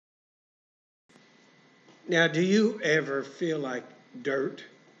Now, do you ever feel like dirt?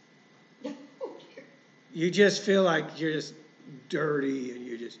 You just feel like you're just dirty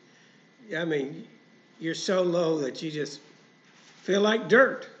and I mean, you're so low that you just feel like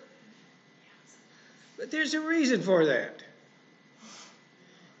dirt. But there's a reason for that.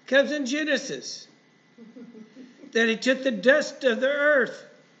 It comes in Genesis that he took the dust of the earth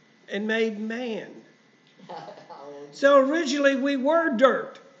and made man. So originally we were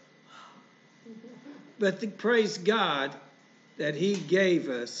dirt. But praise God that he gave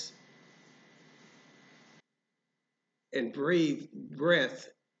us and breathed breath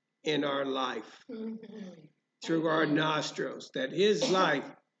in our life through our nostrils, that his life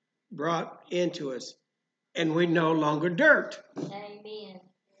brought into us, and we're no longer dirt. Amen.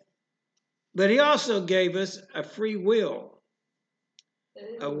 But he also gave us a free will,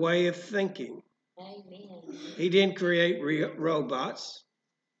 a way of thinking. Amen. He didn't create robots.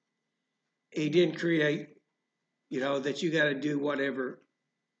 He didn't create, that you got to do whatever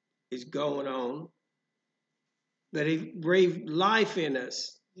is going on. But he breathed life in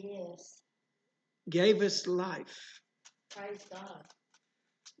us. Yes. Gave us life. Praise God.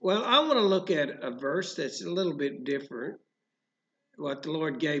 Well, I want to look at a verse that's a little bit different. What the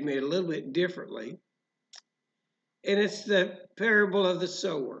Lord gave me a little bit differently. And it's the parable of the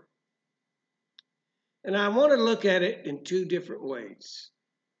sower. And I want to look at it in two different ways.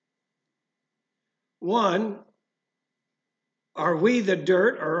 One, are we the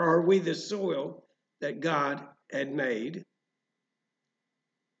dirt or are we the soil that God had made?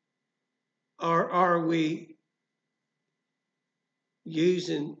 Or are we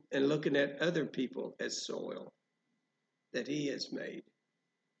using and looking at other people as soil that he has made?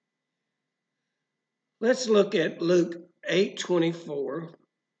 Let's look at Luke 8:24.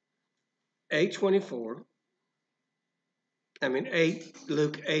 8:24.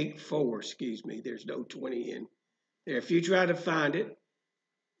 Luke 8:4, excuse me. There's no 20 in there. If you try to find it,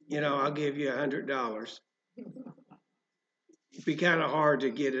 I'll give you $100. It'd be kind of hard to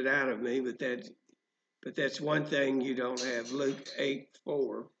get it out of me, but that's one thing you don't have. Luke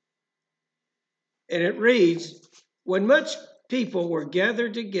 8:4. And it reads, when much people were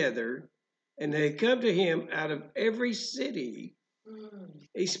gathered together, and they had come to him out of every city,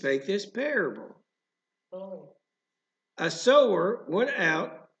 he spake this parable. Oh. A sower went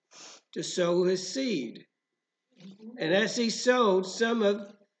out to sow his seed. And as he sowed,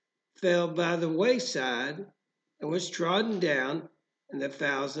 fell by the wayside and was trodden down, and the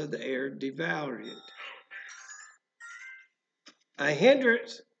fowls of the air devoured it. A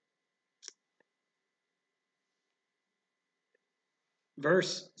hindrance.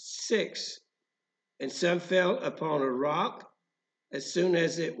 Verse 6. And some fell upon a rock. As soon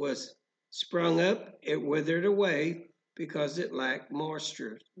as it was sprung up, it withered away because it lacked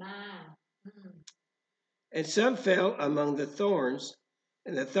moisture. And some fell among the thorns,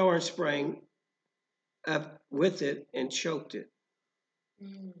 and the thorns sprang up with it and choked it.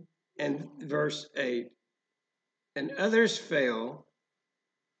 And verse 8. And others fell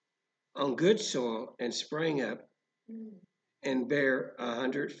on good soil and sprang up and bare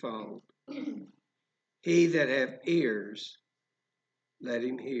 100-fold. He that hath ears, let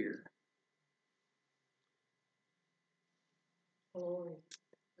him hear.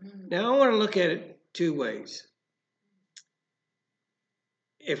 Now I want to look at it two ways.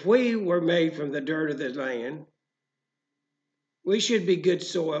 If we were made from the dirt of the land, we should be good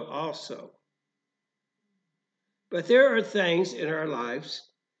soil also. But there are things in our lives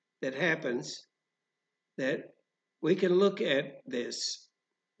that happens that we can look at this.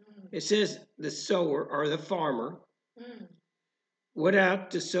 It says the sower or the farmer went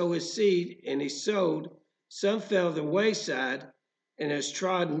out to sow his seed, and he sowed. Some fell the wayside and is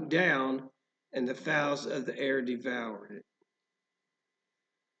trodden down, and the fowls of the air devoured it.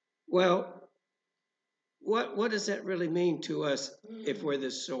 Well, what does that really mean to us if we're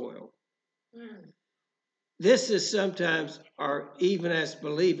the soil? This is sometimes, or even as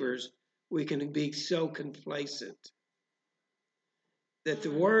believers, we can be so complacent that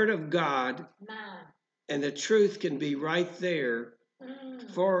the Word of God and the truth can be right there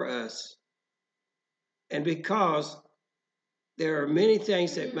for us. And because there are many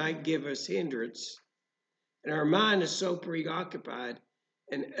things that might give us hindrance, and our mind is so preoccupied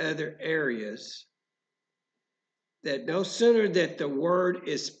in other areas that no sooner that the Word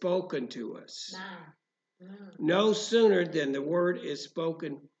is spoken to us, no sooner than the Word is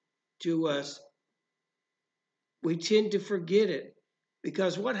spoken to us, we tend to forget it.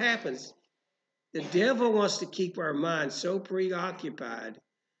 Because what happens? The devil wants to keep our mind so preoccupied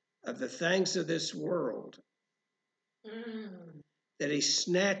of the things of this world that he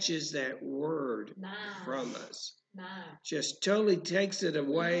snatches that word My. from us. My. Just totally takes it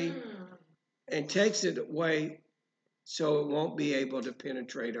away and takes it away so it won't be able to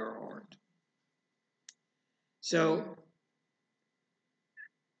penetrate our heart. So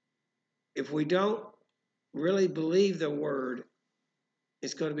if we don't really believe the word,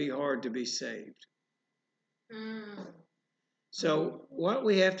 it's going to be hard to be saved. So what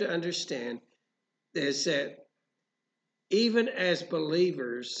we have to understand is that even as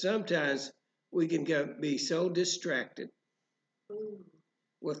believers, sometimes we can be so distracted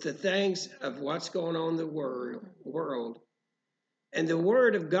with the things of what's going on in the world. And the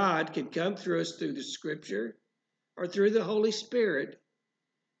word of God can come through us through the scripture or through the Holy Spirit.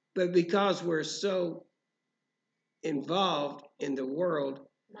 But because we're so involved in the world,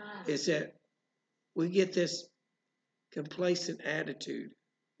 is that we get this complacent attitude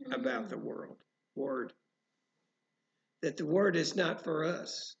about the word. That the word is not for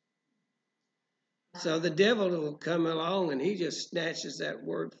us. So the devil will come along and he just snatches that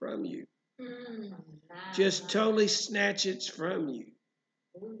word from you. Just totally snatch it from you.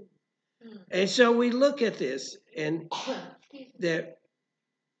 And so we look at this and that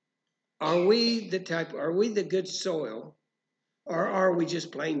are we the good soil, or are we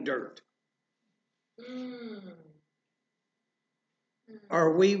just plain dirt?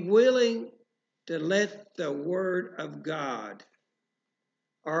 Are we willing to let the word of God,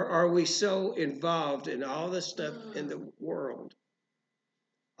 or are we so involved in all the stuff in the world,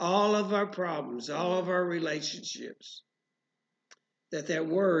 all of our problems, all of our relationships, that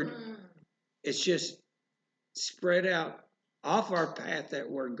word is just spread out off our path that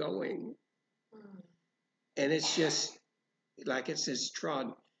we're going, and it's just, like it says,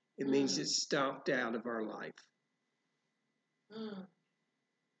 trodden. It means it's stomped out of our life.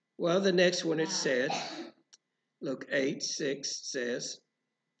 Well, the next one it said, Luke 8:6 says,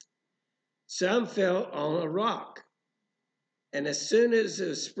 some fell on a rock, and as soon as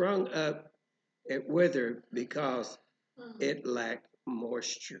it sprung up, it withered because it lacked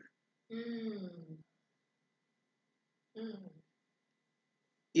moisture.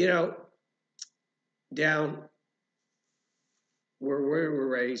 You know, down where we were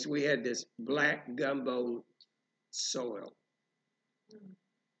raised, we had this black gumbo soil.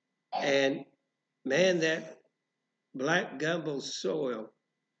 And man, that black gumbo soil,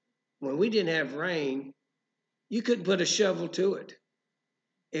 when we didn't have rain, you couldn't put a shovel to it.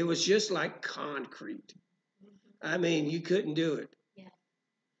 It was just like concrete. I mean, you couldn't do it. Yeah.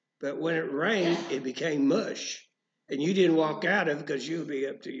 But when it rained, it became mush. And you didn't walk out of it because you would be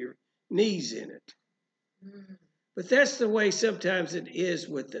up to your knees in it. But that's the way sometimes it is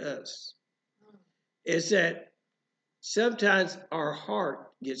with us. Is that sometimes our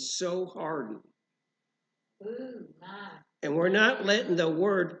heart gets so hardened. And we're not letting the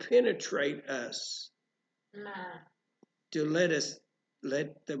word penetrate us to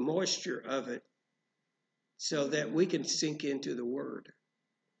let the moisture of it so that we can sink into the word.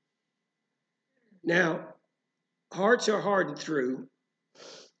 Now, hearts are hardened through,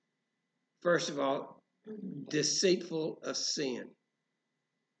 first of all, deceitful of sin.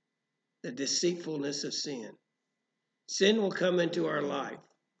 The deceitfulness of sin. Sin will come into our life.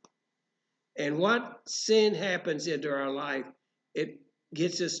 And what sin happens into our life, it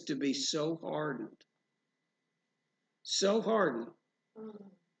gets us to be so hardened. So hardened.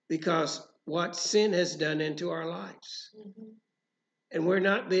 Because what sin has done into our lives. And we're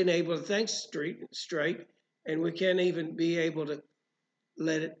not being able to think straight, and we can't even be able to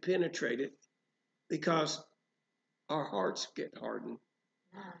let it penetrate it because our hearts get hardened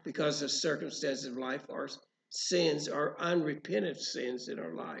because of circumstances of life. Our sins are unrepentant sins in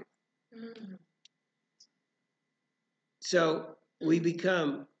our life. So we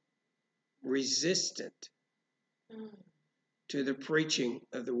become resistant to the preaching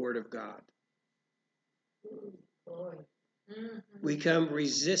of the Word of God. We become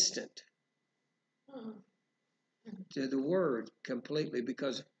resistant to the Word completely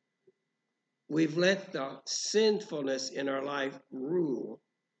because we've let the sinfulness in our life rule.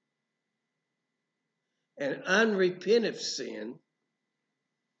 And unrepentant sin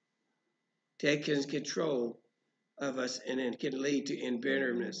takes control of us, and it can lead to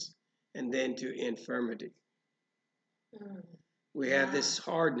bitterness and then to infirmity. We have this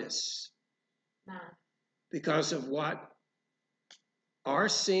hardness because of what? Our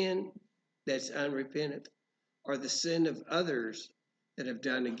sin that's unrepentant or the sin of others that have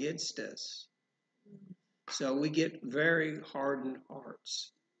done against us. So we get very hardened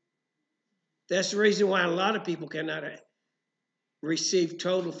hearts. That's the reason why a lot of people cannot receive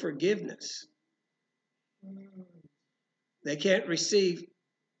total forgiveness. They can't receive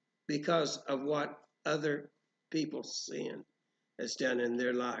because of what other people's sin has done in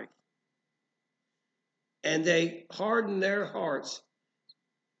their life. And they harden their hearts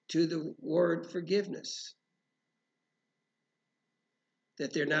to the word forgiveness,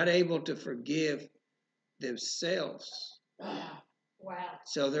 that they're not able to forgive themselves. Wow.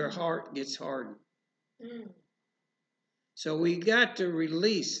 So their heart gets hardened. Mm. So we got to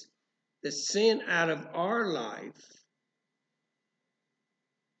release the sin out of our life.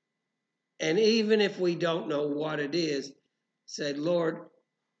 And even if we don't know what it is, say, Lord,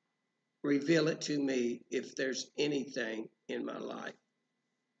 reveal it to me if there's anything in my life.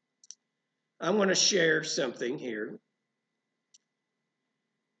 I'm going to share something here.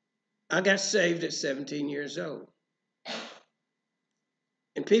 I got saved at 17 years old.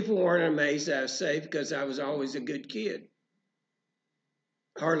 And people weren't amazed that I was saved because I was always a good kid.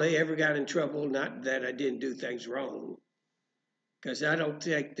 Hardly ever got in trouble, not that I didn't do things wrong. Because I don't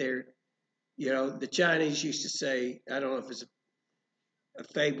think they're, the Chinese used to say, I don't know if it's a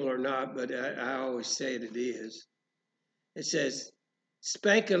fable or not, but I always say it is. It says,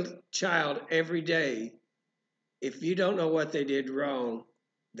 spank a child every day. If you don't know what they did wrong,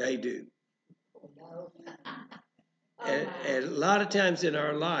 they do. No. And a lot of times in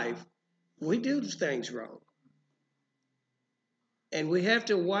our life, we do things wrong. And we have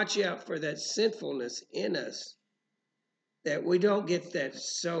to watch out for that sinfulness in us, that we don't get that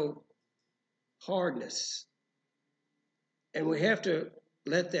hardness. And we have to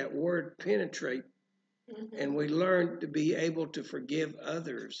let that word penetrate, and we learn to be able to forgive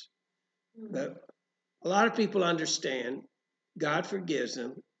others. But a lot of people understand God forgives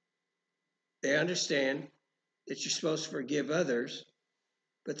them. They understand that you're supposed to forgive others,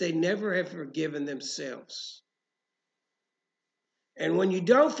 but they never have forgiven themselves. And when you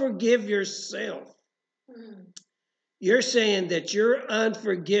don't forgive yourself, you're saying that your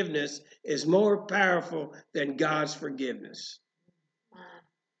unforgiveness is more powerful than God's forgiveness.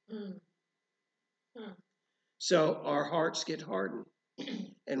 So our hearts get hardened.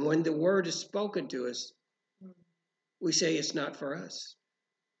 And when the word is spoken to us, we say it's not for us.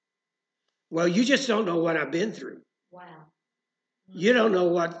 Well, you just don't know what I've been through. Wow. You don't know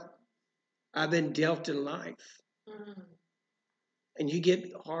what I've been dealt in life. And you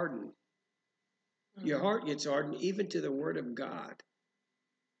get hardened. Your heart gets hardened even to the word of God.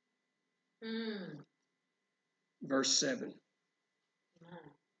 Verse 7.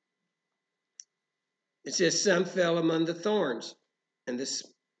 It says, some fell among the thorns, and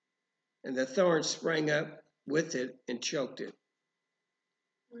the thorns sprang up with it and choked it.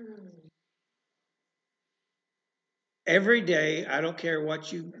 Every day, I don't care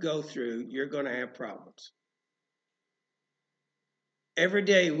what you go through, you're going to have problems. Every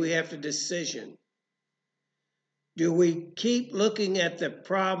day we have a decision. Do we keep looking at the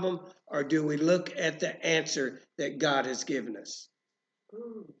problem, or do we look at the answer that God has given us?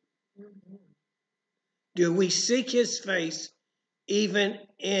 Do we seek his face even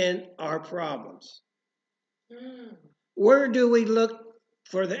in our problems? Where do we look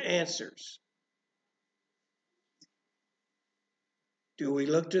for the answers? Do we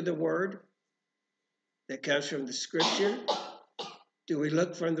look to the word that comes from the scripture? Do we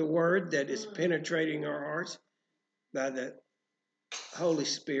look from the word that is penetrating our hearts by the Holy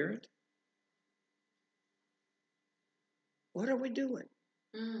Spirit? What are we doing?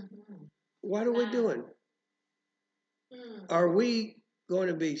 What are we doing? Are we going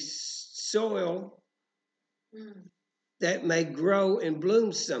to be soil that may grow and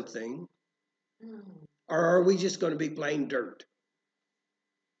bloom something? Or are we just going to be plain dirt?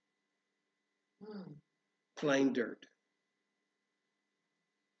 Plain dirt.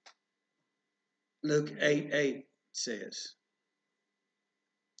 Luke 8:8 says,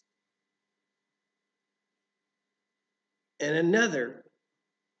 and another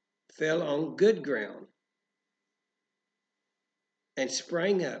fell on good ground and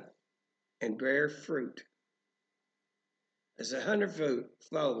sprang up and bare fruit as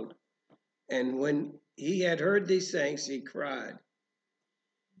 100-fold. And when he had heard these things, he cried,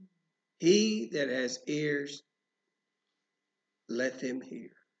 he that has ears, let them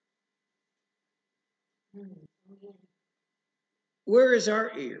hear. Where is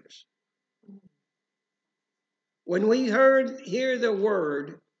our ears? When we hear the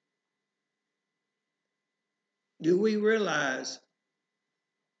word, do we realize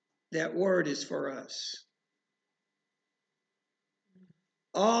that word is for us?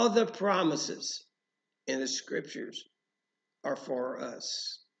 All the promises in the scriptures are for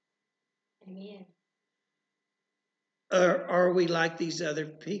us. Amen. Are we like these other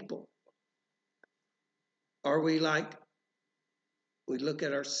people? Are we like we look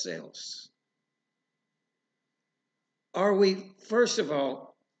at ourselves. Are we, first of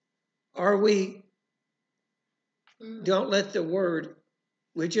all, don't let the word,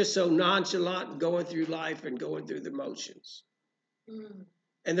 we're just so nonchalant going through life and going through the motions.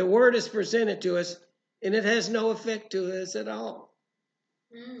 And the word is presented to us, and it has no effect to us at all.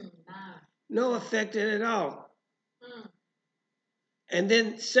 No effect at all. And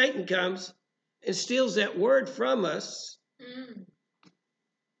then Satan comes and steals that word from us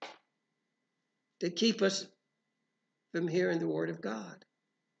to keep us from hearing the word of God.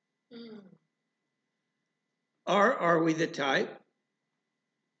 Or are we the type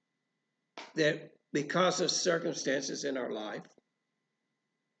that because of circumstances in our life,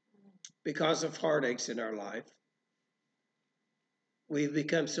 because of heartaches in our life, we've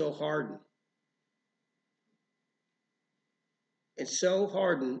become so hardened? And so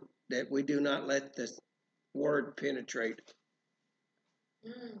hardened that we do not let the word penetrate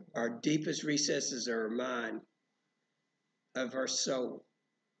our deepest recesses of our mind, of our soul.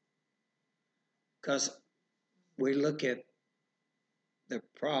 Because we look at the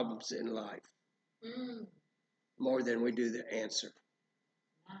problems in life more than we do the answer,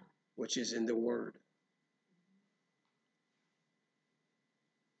 which is in the word.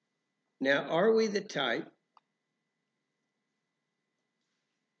 Now, are we the type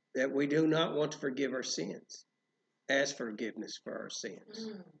that we do not want to forgive our sins, ask forgiveness for our sins,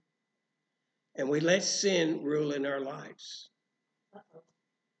 and we let sin rule in our lives?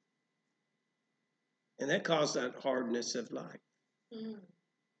 And that causes that hardness of life.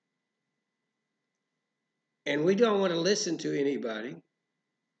 And we don't want to listen to anybody.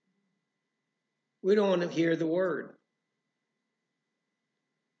 We don't want to hear the word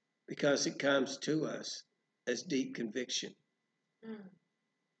because it comes to us as deep conviction.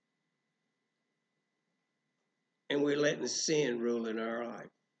 And we're letting sin rule in our life.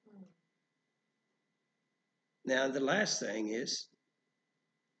 Now, the last thing is,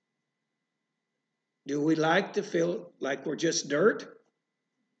 do we like to feel like we're just dirt?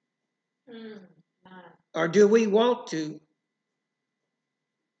 Or do we want to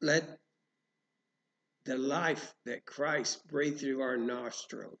let the life that Christ breathed through our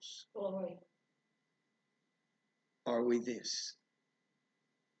nostrils? Are we this?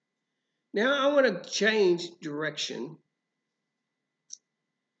 Now, I want to change direction.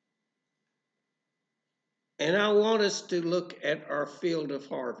 And I want us to look at our field of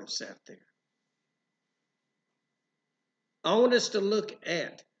harvest out there. I want us to look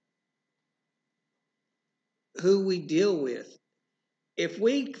at who we deal with. If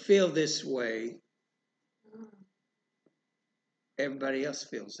we feel this way, everybody else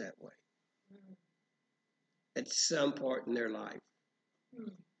feels that way at some point in their life.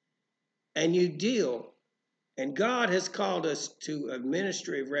 And you deal, and God has called us to a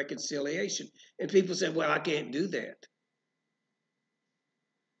ministry of reconciliation. And people say, well, I can't do that.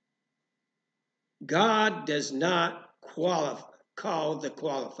 God does not call the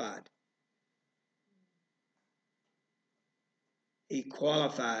qualified. He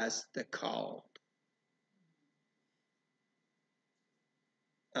qualifies the called.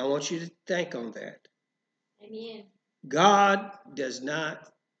 I want you to think on that. Amen. God does not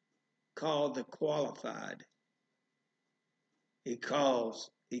call the qualified. He qualifies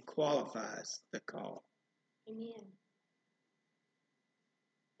the call. Amen.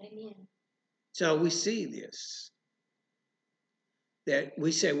 Amen. So we see this. That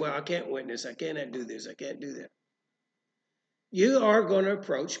we say, well, I can't witness, I cannot do this, I can't do that. You are going to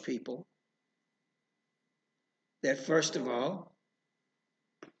approach people that, first of all,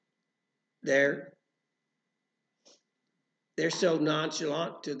 they're so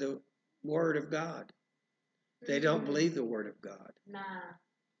nonchalant to the Word of God. They don't believe the Word of God.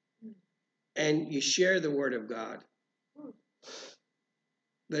 And you share the Word of God.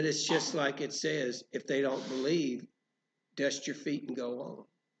 But it's just like it says, if they don't believe, dust your feet and go on.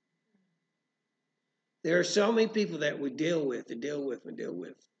 There are so many people that we deal with.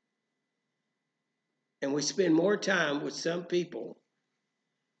 And we spend more time with some people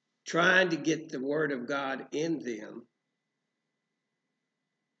trying to get the Word of God in them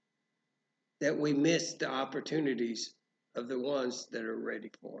that we miss the opportunities of the ones that are ready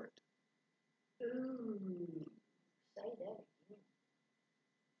for it. Ooh, say that again.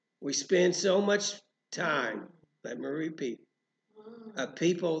 We spend so much time, let me repeat, of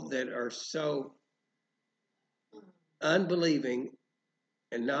people that are so unbelieving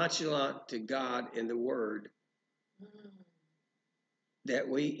and nonchalant to God and the Word that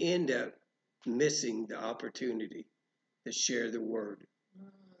we end up missing the opportunity to share the Word,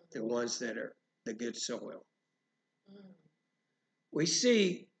 the ones that are the good soil. we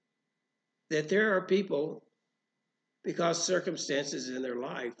see that there are people, because circumstances in their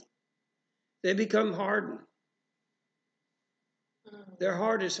life, they become hardened. Their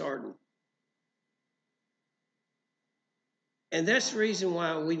heart is hardened. And that's the reason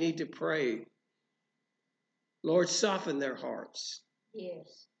why we need to pray. Lord, soften their hearts.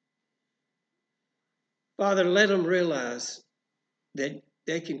 Yes. Father, let them realize that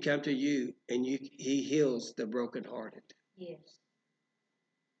they can come to you and He heals the brokenhearted. Yes.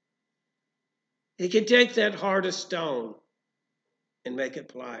 He can take that heart of stone and make it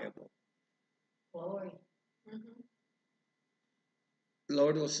pliable. Glory. Mm-hmm. The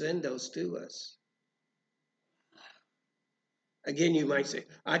Lord will send those to us. Again, you might say,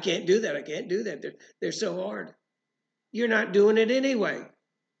 I can't do that. I can't do that. They're so hard. You're not doing it anyway.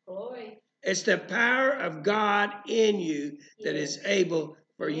 Glory. It's the power of God in you that is able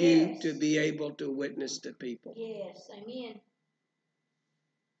for you to be able to witness to people. Yes. Amen.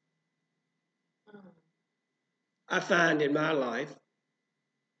 I find in my life,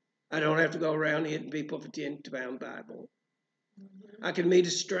 I don't have to go around hitting people with a 10-pound Bible. Mm-hmm. I can meet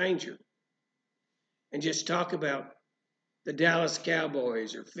a stranger and just talk about the Dallas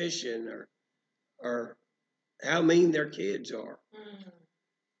Cowboys or fishing or how mean their kids are. Mm.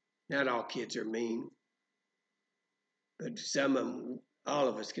 Not all kids are mean, but some of them, all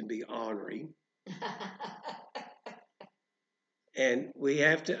of us can be ornery. And we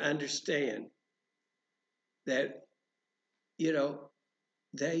have to understand that,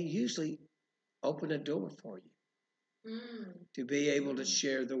 they usually open a door for you to be able to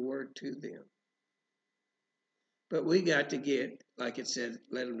share the word to them. But we got to get, like it said,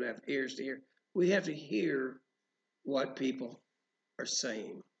 let them have ears to hear. We have to hear what people are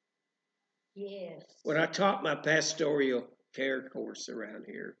saying. Yes. When I taught my pastoral care course around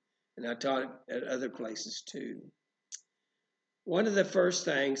here, and I taught it at other places too, one of the first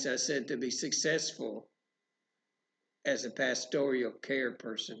things I said to be successful as a pastoral care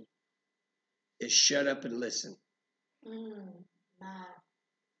person is shut up and listen. Wow.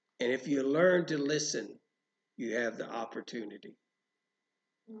 And if you learn to listen, you have the opportunity.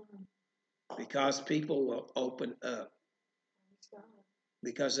 Because people will open up.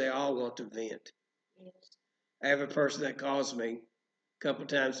 Because they all want to vent. Yes. I have a person that calls me a couple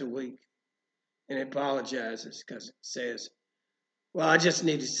times a week and apologizes because it says, well, I just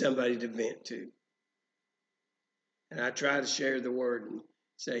needed somebody to vent to. And I try to share the word and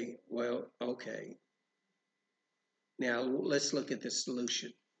say, well, okay. Now let's look at the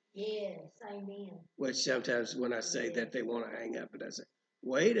solution. Yes, amen. Which sometimes when I say that, they want to hang up, and I say,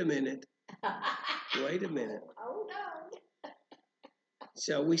 wait a minute. Wait a minute. Hold on.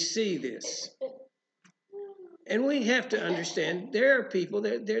 So we see this. And we have to understand there are people,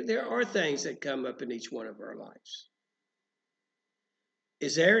 there are things that come up in each one of our lives.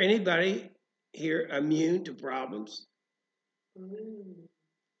 Is there anybody here immune to problems?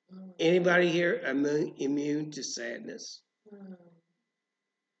 Anybody here immune to sadness?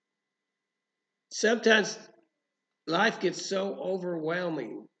 Sometimes life gets so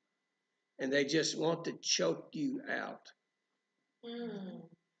overwhelming and they just want to choke you out.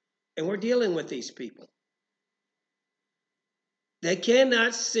 And we're dealing with these people. They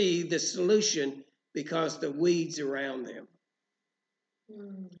cannot see the solution because the weeds around them,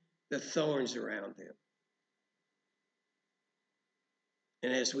 the thorns around them.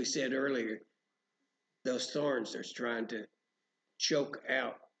 And as we said earlier, those thorns are trying to choke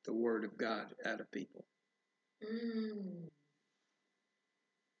out the word of God out of people.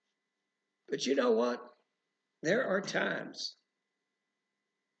 But you know what? There are times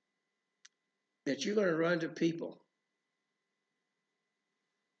that you're going to run to people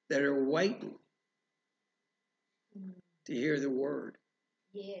that are waiting to hear the word.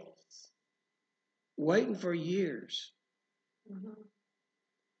 Yes. Waiting for years.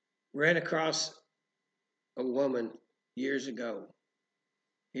 Ran across a woman years ago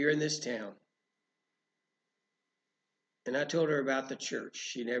here in this town. And I told her about the church.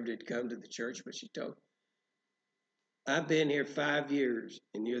 She never did come to the church, but she told, I've been here 5 years,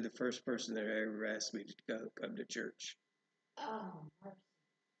 and you're the first person that ever asked me to come to church. Oh,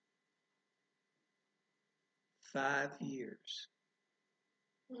 5 years.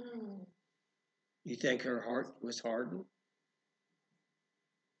 You think her heart was hardened?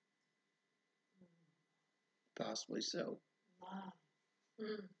 Possibly so. Wow.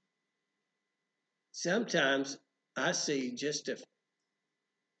 Sometimes I see just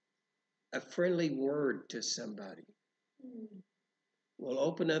a friendly word to somebody will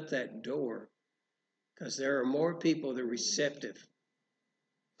open up that door, because there are more people that are receptive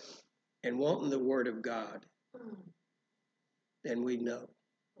and wanting the word of God than we know.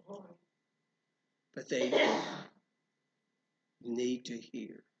 Glory. But they need to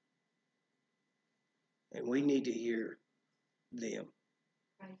hear. And we need to hear them.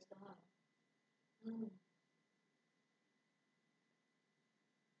 Praise God.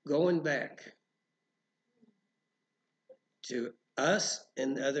 Going back to us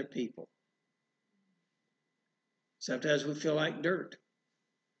and other people. Sometimes we feel like dirt.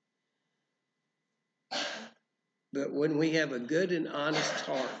 But when we have a good and honest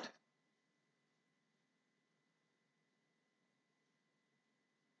heart,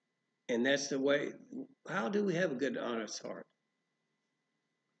 and that's the way, how do we have a good and honest heart?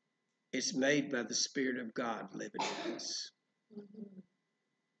 It's made by the Spirit of God living in us.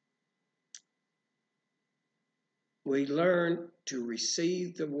 We learn to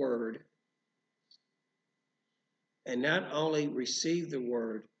receive the word, and not only receive the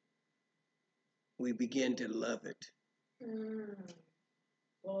word, we begin to love it.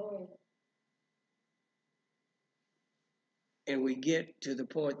 Glory. And we get to the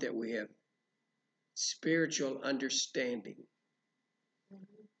point that we have spiritual understanding.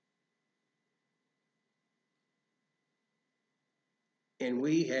 And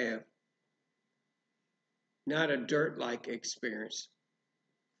we have not a dirt-like experience,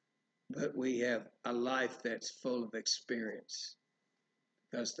 but we have a life that's full of experience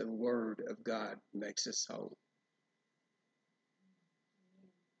because the Word of God makes us whole.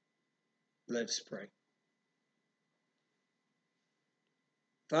 Let us pray.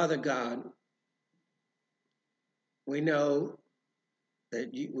 Father God, we know that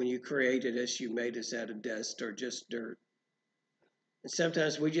when you created us, you made us out of dust or just dirt. And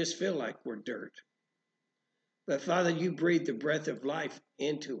sometimes we just feel like we're dirt. But Father, you breathe the breath of life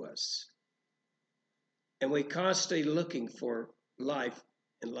into us. And we're constantly looking for life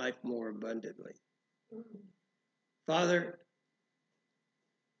and life more abundantly. Father,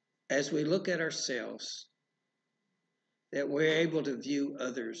 as we look at ourselves, that we're able to view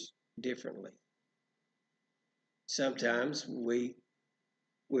others differently. Sometimes we're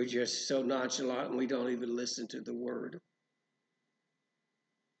just so nonchalant and we don't even listen to the word.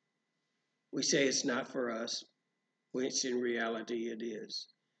 We say it's not for us, which in reality it is.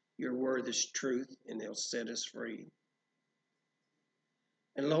 Your word is truth and it'll set us free.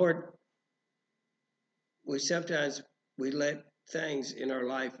 And Lord, sometimes we let things in our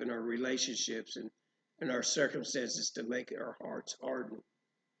life and our relationships and our circumstances to make our hearts harden.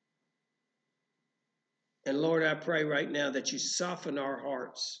 And Lord, I pray right now that you soften our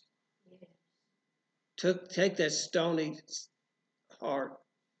hearts. Take that stony heart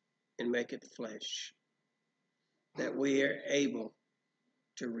and make it flesh, that we are able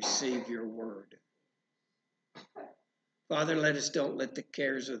to receive your word. Father, don't let the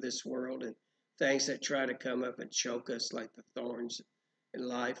cares of this world and things that try to come up and choke us like the thorns in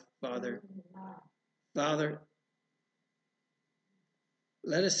life, Father,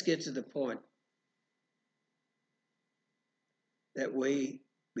 let us get to the point that we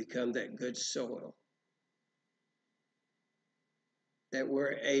become that good soil, that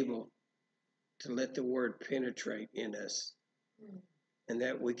we're able to let the word penetrate in us and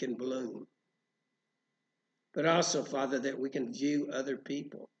that we can bloom. But also, Father, that we can view other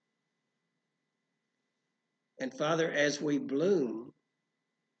people. And Father, as we bloom,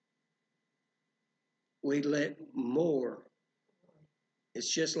 we let more.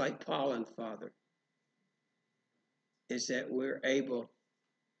 It's just like pollen, Father, is that we're able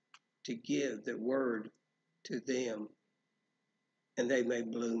to give the word to them and they may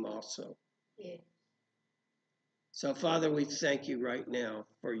bloom also. Yeah. So, Father, we thank you right now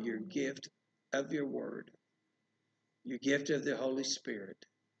for your gift of your word, your gift of the Holy Spirit.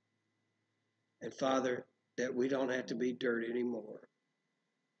 And, Father, that we don't have to be dirt anymore,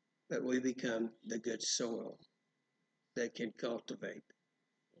 but we become the good soil that can cultivate,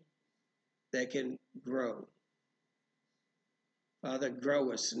 that can grow. Father,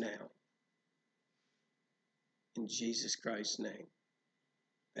 grow us now. In Jesus Christ's name,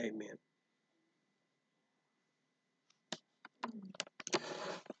 amen.